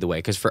help lead the way?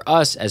 Because for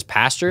us as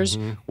pastors,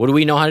 what do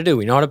we know how to do?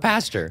 We know how to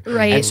pastor.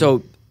 Right. And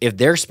so if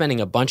they're spending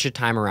a bunch of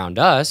time around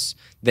us,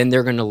 then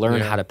they're going to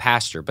learn how to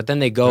pastor. But then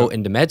they go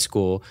into med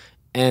school,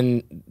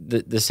 and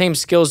the same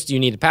skills you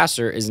need to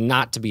pastor is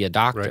not to be a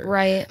doctor.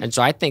 Right. And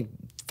so I think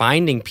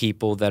finding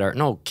people that are,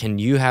 can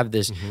you have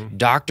this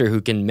doctor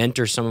who can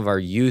mentor some of our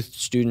youth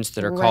students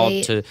that are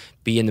called to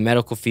be in the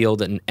medical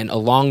field and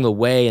along the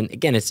way. And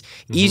again, it's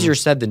easier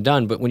said than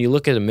done, but when you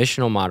look at a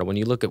missional model, when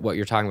you look at what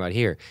you're talking about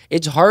here,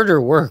 it's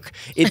harder work.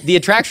 The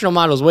attractional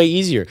model is way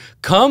easier.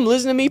 Come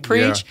listen to me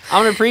preach.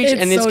 I'm going to preach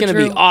and it's going to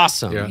be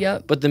awesome.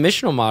 But the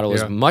missional model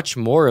is much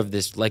more of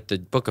this, like the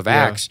book of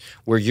Acts,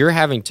 where you're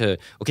having to,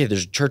 okay,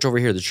 there's a church over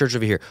here, the church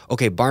over here.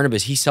 Okay,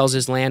 Barnabas, he sells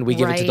his land. We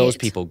give it to those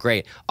people.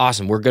 Great.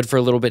 Awesome. We're good for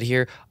a little bit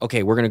here.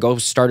 Okay, we're going to go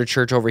start a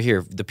church over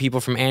here. The people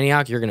from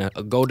Antioch, you're going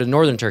to go to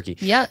northern Turkey.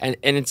 And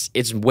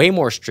it's way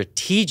more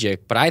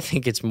strategic, but I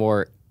think it's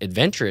more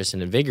adventurous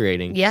and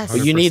invigorating. Yes.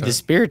 But you need the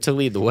Spirit to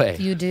lead the way.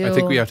 You do. I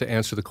think we have to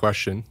answer the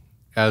question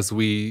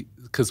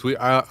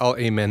I'll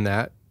amen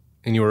that,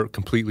 and you're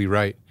completely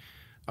right.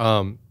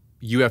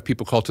 You have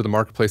people called to the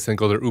marketplace and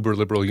go to their uber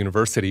liberal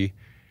university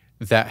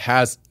that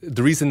has,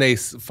 the reason they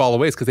fall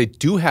away is because they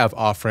do have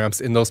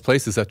off-ramps in those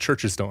places that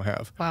churches don't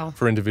have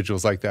for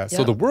individuals like that.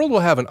 So the world will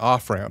have an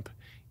off-ramp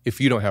if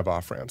you don't have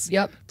off-ramps.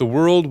 The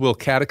world will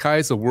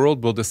catechize, the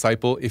world will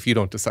disciple if you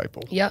don't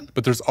disciple.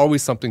 But there's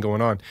always something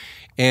going on.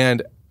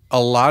 And a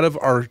lot of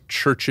our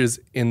churches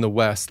in the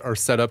West are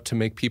set up to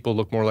make people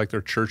look more like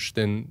their church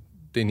than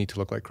they need to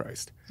look like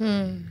Christ.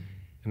 And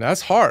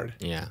that's hard.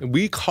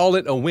 We call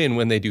it a win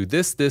when they do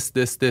this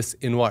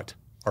in what?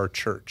 Our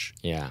church.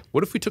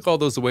 What if we took all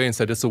those away and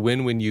said it's a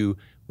win when you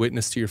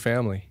witness to your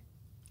family?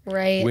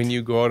 When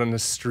you go out on the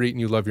street and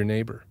you love your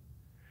neighbor?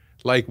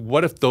 Like,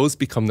 what if those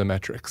become the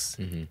metrics?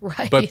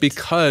 But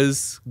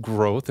because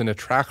growth and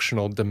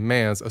attractional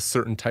demands a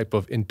certain type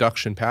of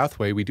induction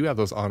pathway, we do have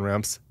those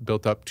on-ramps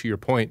built up, to your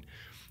point,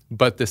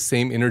 but the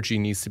same energy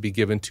needs to be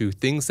given to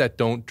things that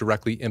don't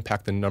directly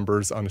impact the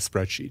numbers on a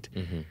spreadsheet.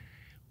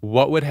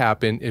 What would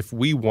happen if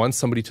we won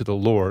somebody to the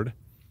Lord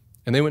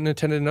and they went and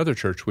attended another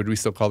church? Would we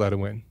still call that a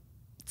win?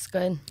 It's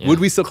good. Would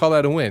we still call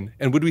that a win?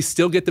 And would we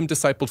still get them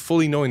discipled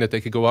fully knowing that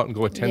they could go out and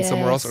go attend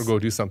somewhere else or go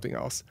do something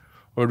else?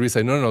 Or would we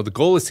say, no, the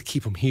goal is to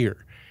keep them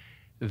here?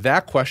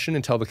 That question,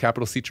 until the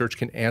capital C church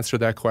can answer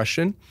that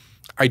question,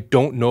 I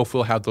don't know if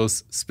we'll have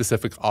those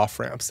specific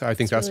off-ramps. I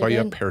think that's really why you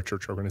have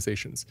parachurch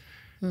organizations,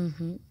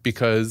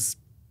 because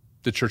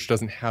the church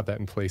doesn't have that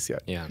in place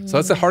yet. So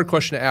that's a hard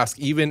question to ask,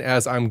 even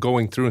as I'm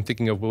going through and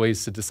thinking of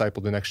ways to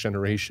disciple the next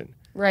generation.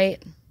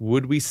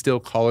 Would we still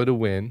call it a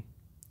win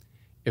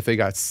if they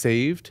got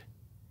saved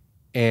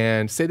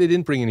and say they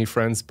didn't bring any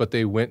friends, but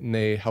they went and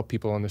they helped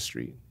people on the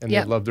street and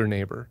they loved their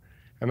neighbor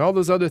and all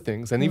those other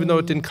things? And even though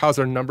it didn't cause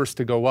our numbers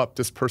to go up,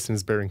 this person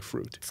is bearing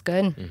fruit. It's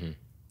good.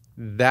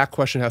 That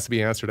question has to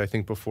be answered, I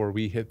think, before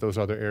we hit those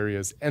other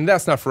areas. And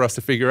that's not for us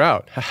to figure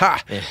out.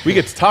 We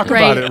get to talk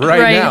about it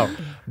right now.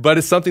 But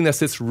it's something that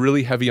sits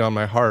really heavy on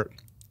my heart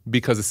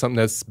because it's something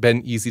that's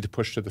been easy to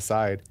push to the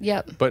side.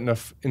 But in an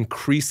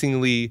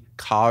increasingly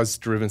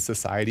cause-driven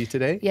society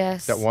today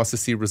that wants to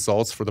see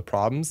results for the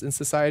problems in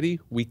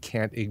society, we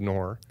can't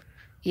ignore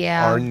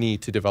our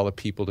need to develop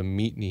people to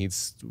meet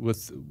needs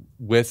with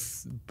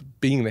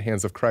being in the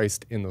hands of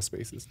Christ in those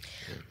spaces.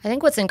 I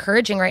think what's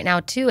encouraging right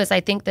now, too, is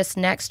I think this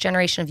next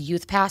generation of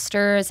youth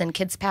pastors and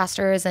kids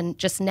pastors and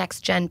just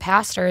next-gen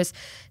pastors,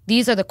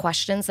 these are the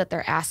questions that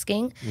they're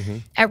asking.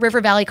 At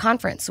River Valley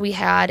Conference, we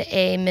had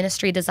a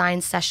ministry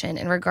design session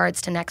in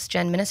regards to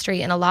next-gen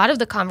ministry, and a lot of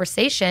the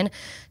conversation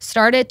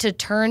started to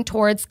turn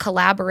towards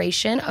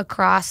collaboration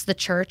across the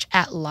church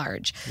at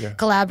large.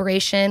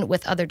 Collaboration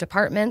with other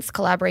departments,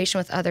 collaboration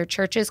with other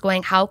churches,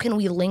 going, how can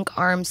we link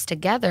arms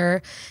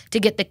together to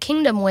get the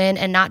kingdom win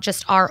and not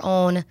just our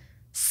own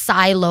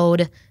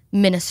siloed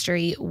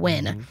ministry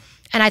win?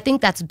 And I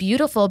think that's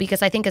beautiful,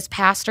 because I think as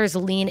pastors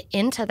lean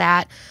into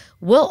that,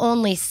 we'll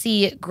only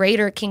see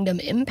greater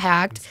kingdom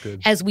impact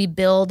as we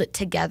build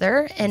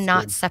together and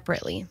not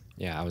separately.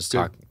 I was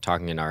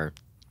talking in our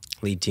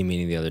lead team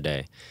meeting the other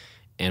day,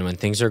 And when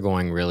things are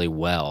going really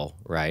well,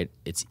 right,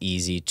 it's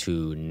easy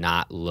to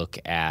not look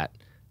at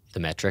the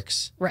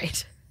metrics.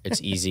 Right.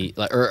 It's easy,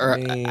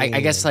 I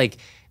guess like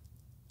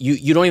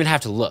you don't even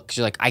have to look. 'Cause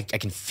you're like, I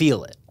can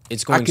feel it.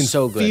 It's going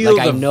so good. Feel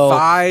like I the know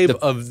vibe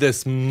of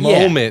this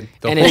moment.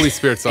 The Holy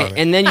Spirit's on it.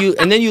 And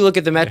then you look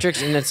at the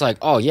metrics, and it's like,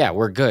 oh yeah,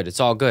 we're good. It's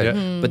all good.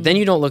 Yeah. But then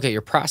you don't look at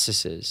your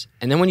processes.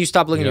 And then when you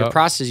stop looking at your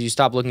processes, you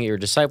stop looking at your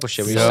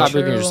discipleship. When you stop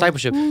looking at your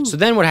discipleship. So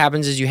then what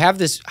happens is you have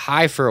this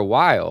high for a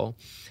while,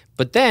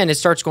 but then it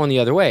starts going the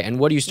other way. And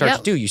what do you start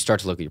to do? You start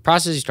to look at your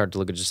process. You start to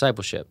look at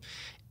discipleship.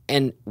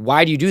 And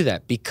why do you do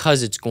that?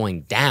 Because it's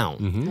going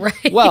down.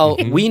 Right. Well,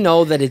 we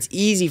know that it's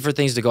easy for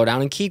things to go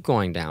down and keep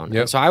going down.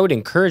 Yep. And so I would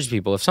encourage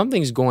people, if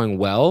something's going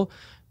well,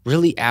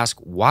 really ask,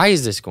 why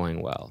is this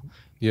going well?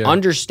 Yeah.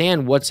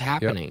 Understand what's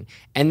happening.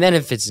 And then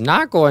if it's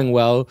not going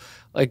well,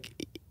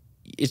 like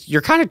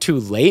you're kind of too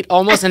late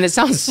almost. And it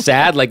sounds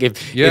sad. Like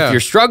if you're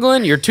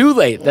struggling, you're too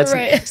late. That's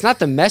It's not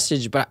the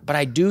message, but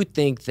I do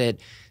think that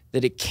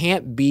it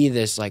can't be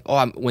this like,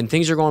 when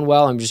things are going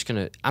well, I'm just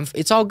gonna.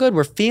 It's all good.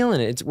 We're feeling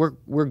it.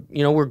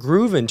 We're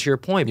grooving. To your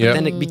point, but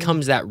then it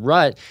becomes that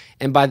rut,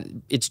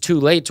 and it's too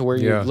late to where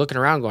you're looking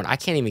around going, I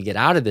can't even get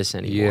out of this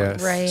anymore.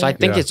 Yes. Right. So I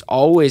think it's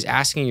always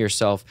asking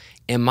yourself,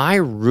 am I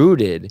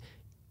rooted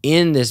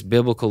in this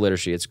biblical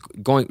literacy? It's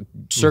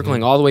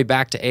circling all the way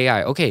back to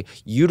AI. Okay,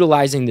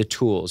 utilizing the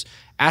tools.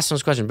 Ask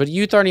those questions, but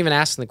you aren't even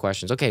asking the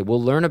questions. Okay,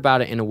 we'll learn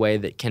about it in a way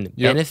that can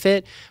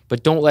benefit,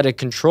 but don't let it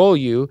control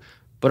you.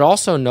 But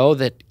also know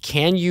that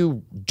can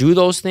you do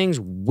those things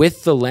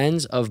with the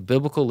lens of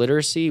biblical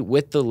literacy,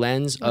 with the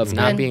lens of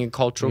not being a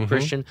cultural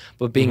Christian,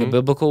 but being a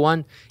biblical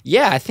one?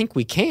 Yeah, I think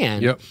we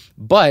can. Yep.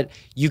 But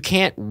you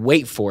can't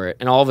wait for it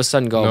and all of a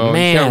sudden go,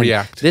 man, you can't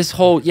react. this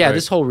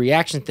whole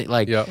reaction thing,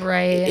 like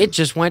it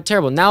just went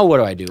terrible. Now what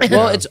do I do?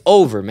 Well, it's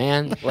over,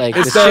 man. Like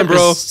it's the done, ship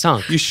bro. is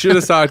sunk. You should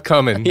have saw it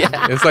coming.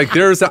 It's like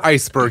there's an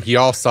iceberg.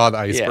 Y'all saw the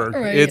iceberg.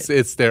 Right.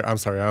 It's there. I'm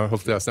sorry.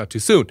 Hopefully that's not too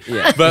soon.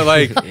 But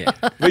like,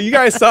 but you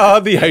guys saw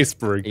the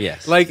iceberg.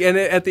 Yes. Like, and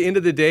at the end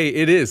of the day,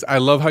 it is. I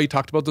love how you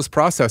talked about those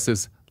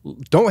processes.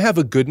 Don't have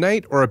a good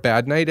night or a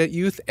bad night at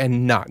youth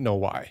and not know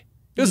why.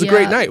 It was a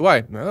great night. Why?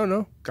 I don't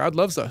know. God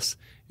loves us.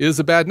 It was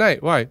a bad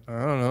night. Why?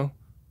 I don't know.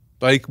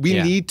 Like,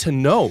 we need to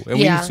know, and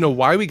we need to know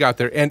why we got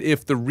there, and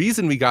if the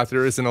reason we got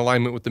there is in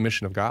alignment with the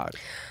mission of God.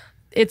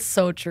 It's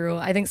so true.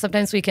 I think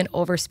sometimes we can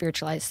over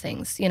spiritualize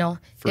things.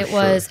 For it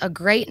was a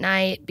great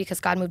night because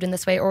God moved in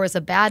this way, or it was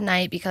a bad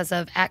night because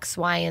of X,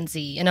 Y, and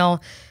Z.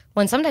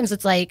 When sometimes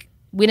it's like,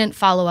 we didn't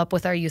follow up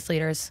with our youth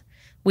leaders.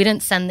 We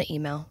didn't send the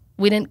email.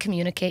 We didn't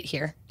communicate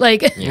here.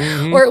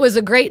 Or it was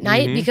a great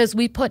night because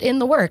we put in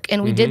the work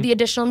and we did the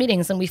additional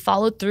meetings and we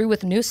followed through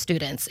with new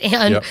students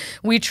and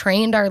we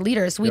trained our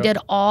leaders. We did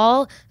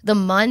all the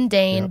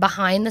mundane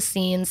behind the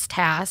scenes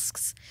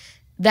tasks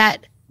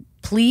that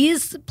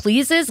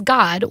pleases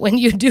God when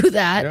you do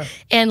that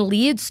and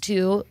leads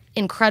to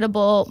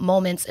incredible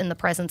moments in the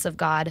presence of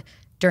God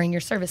during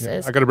your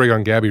services. I got to break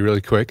on Gabi really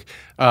quick.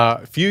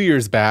 A few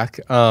years back,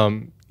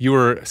 you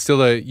were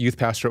still a youth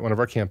pastor at one of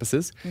our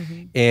campuses,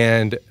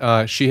 and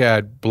she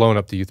had blown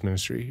up the youth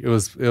ministry. It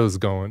was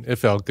going. It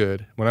felt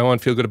good. When I wanted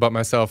to feel good about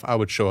myself, I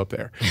would show up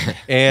there.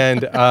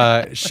 And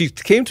she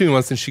came to me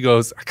once and she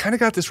goes, I kind of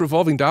got this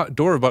revolving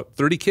door of about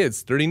 30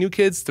 kids, 30 new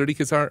kids, 30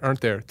 kids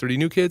aren't there, 30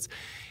 new kids.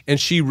 And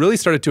she really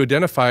started to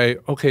identify,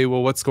 okay,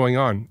 well, what's going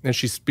on? And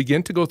she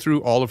began to go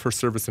through all of her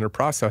service and her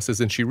processes,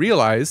 and she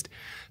realized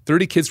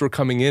 30 kids were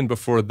coming in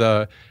before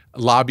the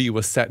lobby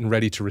was set and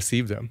ready to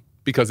receive them,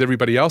 because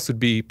everybody else would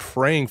be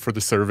praying for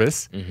the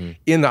service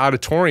in the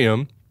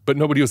auditorium, but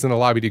nobody was in the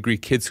lobby to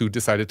greet kids who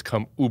decided to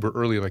come uber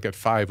early, like at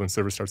 5 when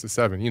service starts at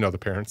 7. You know the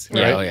parents,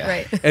 right?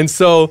 Right. And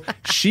so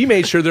she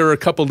made sure there were a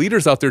couple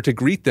leaders out there to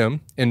greet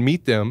them and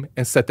meet them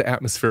and set the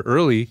atmosphere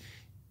early,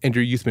 and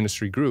your youth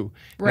ministry grew.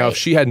 Now, if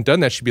she hadn't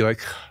done that, she'd be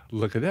like,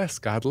 look at this,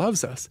 God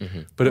loves us.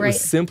 But it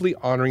was simply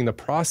honoring the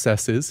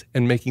processes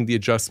and making the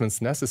adjustments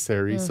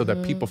necessary so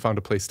that people found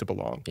a place to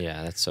belong.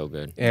 Yeah, that's so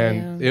good.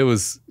 And it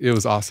was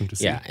awesome to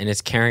see. Yeah, and it's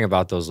caring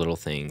about those little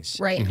things.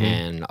 Right.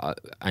 And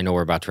I know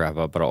we're about to wrap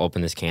up, but I'll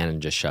open this can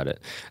and just shut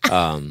it.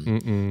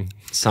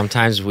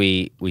 Sometimes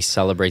we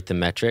celebrate the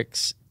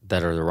metrics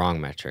that are the wrong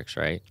metrics,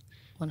 right?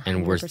 100%.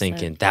 And we're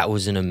thinking, that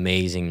was an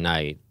amazing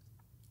night.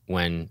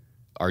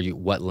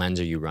 What lens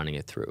are you running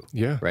it through?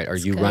 Yeah. Right? Are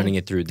you running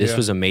it through, this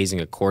was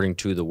amazing according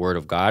to the word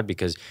of God?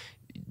 Because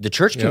the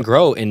church can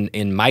grow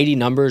in mighty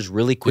numbers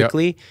really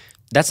quickly.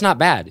 That's not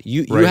bad.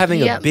 You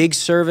having a big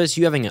service,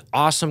 you having an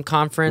awesome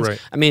conference.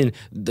 Right. I mean,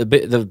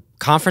 the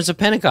conference of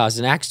Pentecost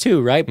in Acts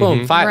 2, right?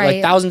 Boom,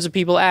 like thousands of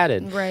people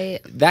added. Right.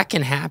 That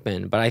can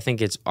happen, but I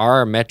think it's,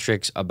 are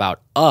metrics about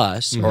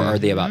us or are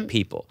they about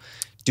people?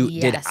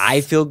 Did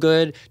I feel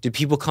good? Did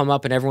people come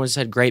up and everyone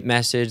said, great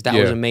message, that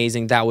was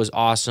amazing, that was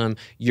awesome,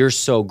 you're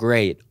so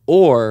great?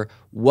 Or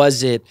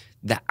was it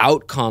the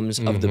outcomes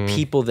of the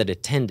people that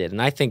attended?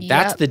 And I think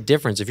that's the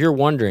difference. If you're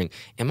wondering,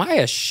 am I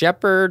a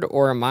shepherd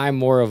or am I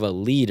more of a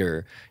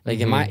leader?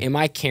 Like, am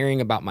I caring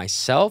about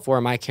myself or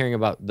am I caring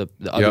about the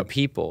other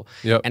people?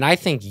 And I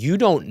think you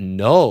don't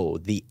know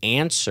the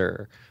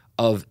answer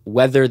of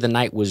whether the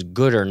night was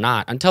good or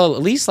not until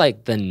at least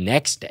like the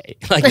next day.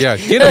 Like, Yeah,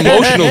 get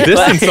emotional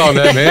distance on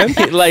that,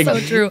 man. like, So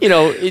true. you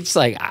know, it's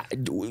like,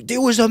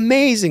 it was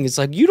amazing. It's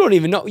like, you don't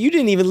even know, you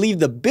didn't even leave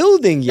the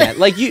building yet.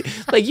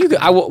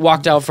 I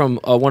walked out from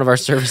one of our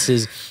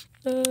services.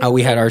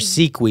 We had our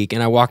Seek week,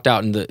 and I walked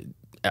out, and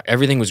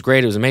everything was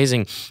great. It was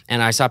amazing.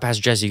 And I saw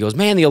Pastor Jesse. He goes,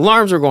 man, the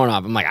alarms were going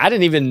off. I'm like, I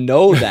didn't even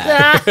know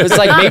that. It's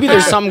like, maybe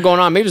there's something going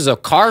on. Maybe there's a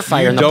car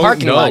fire in the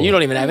parking lot. You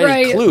don't even have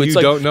any clue. It's You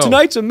like, don't know.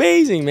 tonight's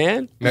amazing,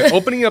 man. Now,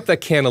 opening up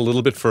that can a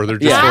little bit further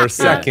just for a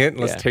second.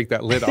 Let's take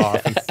that lid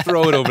off and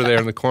throw it over there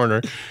in the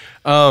corner.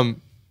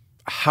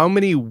 How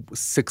many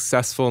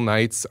successful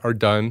nights are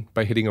done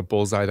by hitting a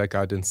bullseye that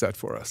God didn't set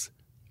for us?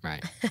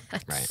 Right.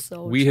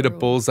 So We hit a true.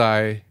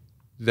 bullseye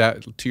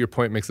that, to your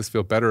point, makes us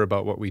feel better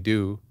about what we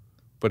do,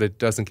 but it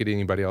doesn't get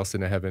anybody else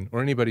into heaven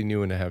or anybody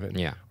new into heaven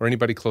or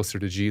anybody closer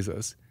to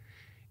Jesus.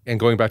 And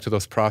going back to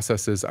those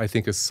processes, I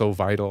think is so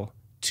vital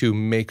to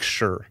make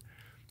sure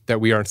that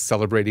we aren't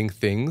celebrating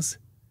things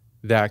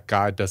that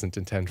God doesn't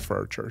intend for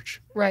our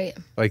church. Right.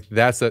 Like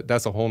that's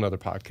a whole nother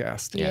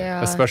podcast.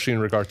 Yeah. Especially in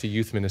regard to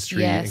youth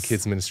ministry and Yes.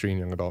 kids ministry and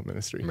young adult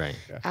ministry. Right.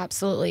 Yeah.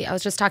 Absolutely. I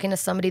was just talking to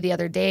somebody the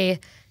other day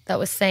that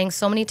was saying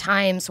so many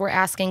times we're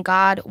asking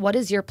God, what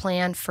is your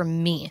plan for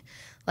me?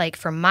 Like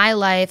for my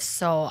life,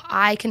 so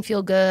I can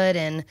feel good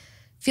and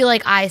feel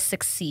like I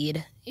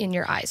succeed in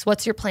your eyes.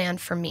 What's your plan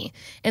for me?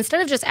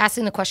 Instead of just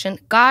asking the question,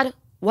 God,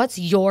 what's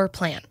your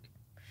plan?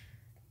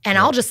 And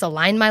I'll just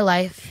align my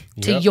life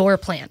to your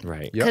plan.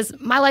 Right. Because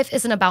my life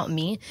isn't about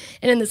me.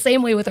 And in the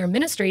same way with our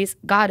ministries,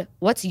 God,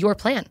 what's your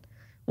plan?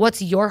 What's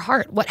your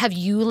heart? What have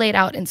you laid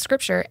out in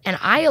Scripture? And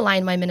I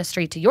align my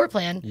ministry to your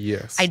plan.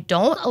 Yes. I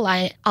don't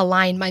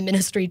align my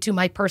ministry to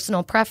my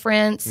personal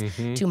preference,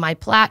 to my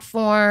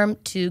platform,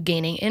 to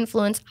gaining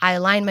influence. I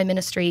align my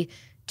ministry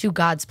to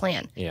God's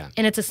plan. Yeah.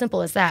 And it's as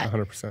simple as that.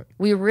 100%.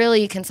 We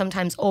really can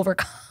sometimes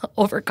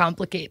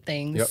overcomplicate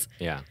things Yep.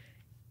 Yeah.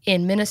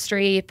 in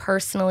ministry,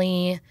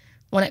 personally,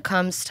 when it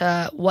comes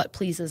to what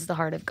pleases the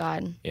heart of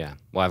God. Yeah.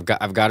 Well,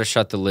 I've got to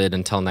shut the lid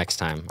until next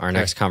time, our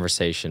next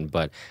conversation.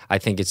 But I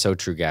think it's so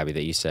true, Gabi,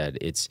 that you said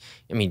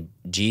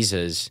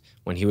Jesus,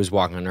 when he was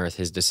walking on earth,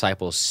 his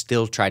disciples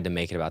still tried to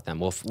make it about them.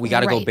 Well, we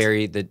got to go Right.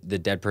 bury the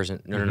dead person.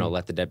 No,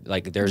 let the dead,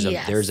 like there's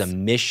a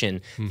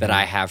mission that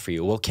I have for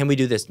you. Well, can we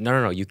do this?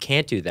 No, you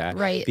can't do that.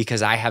 Right.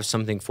 Because I have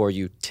something for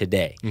you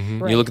today.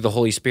 Right. You look at the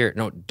Holy Spirit.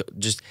 No,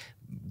 just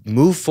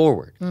move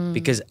forward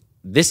because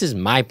this is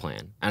my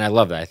plan. And I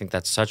love that. I think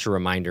that's such a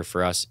reminder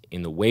for us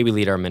in the way we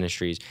lead our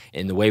ministries,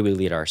 in the way we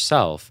lead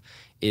ourselves,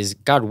 is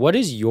God, what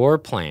is your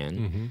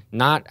plan?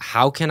 Not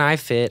how can I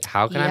fit?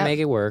 How can I make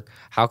it work?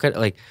 How could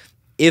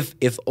if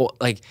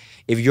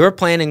your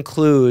plan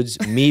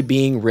includes me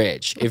being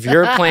rich, if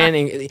your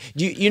plan,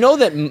 you know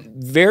that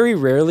very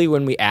rarely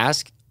when we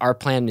ask, our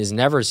plan is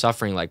never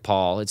suffering like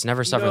Paul. It's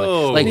never suffering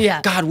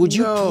like God, would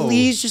you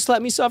please just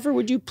let me suffer?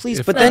 Would you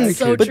please? But then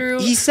true.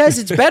 he says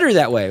it's better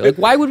that way. Like,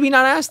 why would we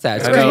not ask that?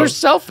 It's because we're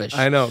selfish.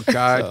 I know.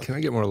 God, can I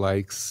get more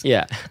likes?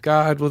 Yeah.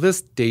 God, will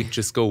this date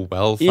just go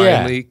well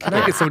finally? Can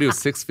I get somebody with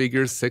 6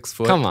 figures, 6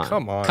 foot? Come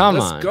on.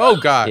 Let's go,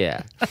 God.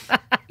 Yeah.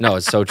 No,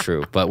 it's so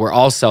true. But we're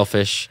all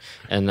selfish,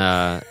 and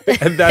And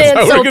that's And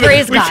how so we're gonna.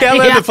 praise We God. can't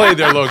let Yeah. it play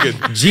there, Logan.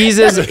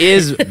 Jesus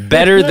is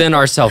better than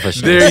our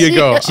selfishness. There you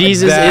go.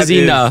 Jesus That is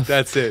enough.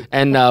 That's it.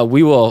 And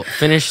we will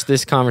finish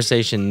this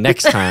conversation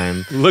next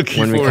time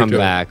Looking when we forward come to it.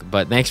 back.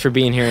 But thanks for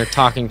being here,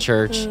 talking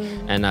church,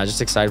 and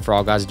just excited for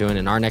all God's doing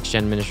in our Next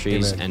Gen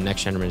ministries and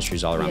Next Gen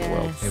ministries all around the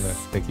world. Yes. Amen.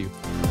 Thank you.